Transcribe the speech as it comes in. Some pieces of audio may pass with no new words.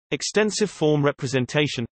Extensive form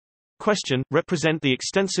representation. Question. Represent the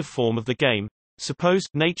extensive form of the game. Suppose,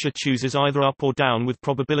 nature chooses either up or down with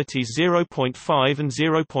probabilities 0.5 and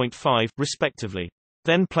 0.5, respectively.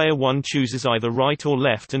 Then player 1 chooses either right or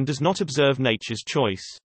left and does not observe nature's choice.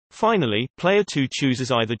 Finally, player 2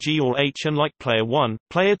 chooses either G or H and like player 1,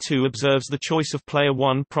 player 2 observes the choice of player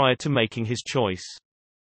 1 prior to making his choice.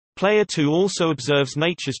 Player 2 also observes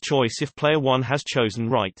nature's choice if player 1 has chosen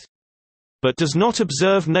right, but does not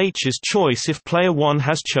observe nature's choice if player 1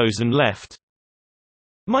 has chosen left.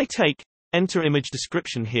 My take. Enter image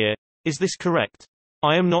description here. Is this correct?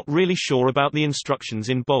 I am not really sure about the instructions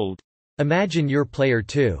in bold. Imagine you're player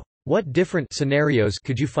 2. What different scenarios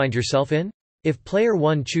could you find yourself in? If player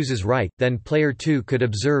 1 chooses right, then player 2 could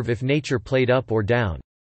observe if nature played up or down.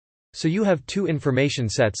 So you have two information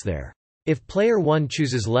sets there. If player 1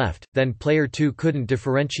 chooses left, then player 2 couldn't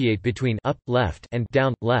differentiate between up, left, and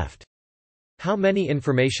down, left. How many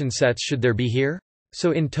information sets should there be here?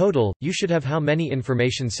 So in total, you should have how many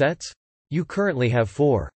information sets? You currently have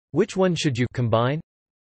 4. Which one should you combine?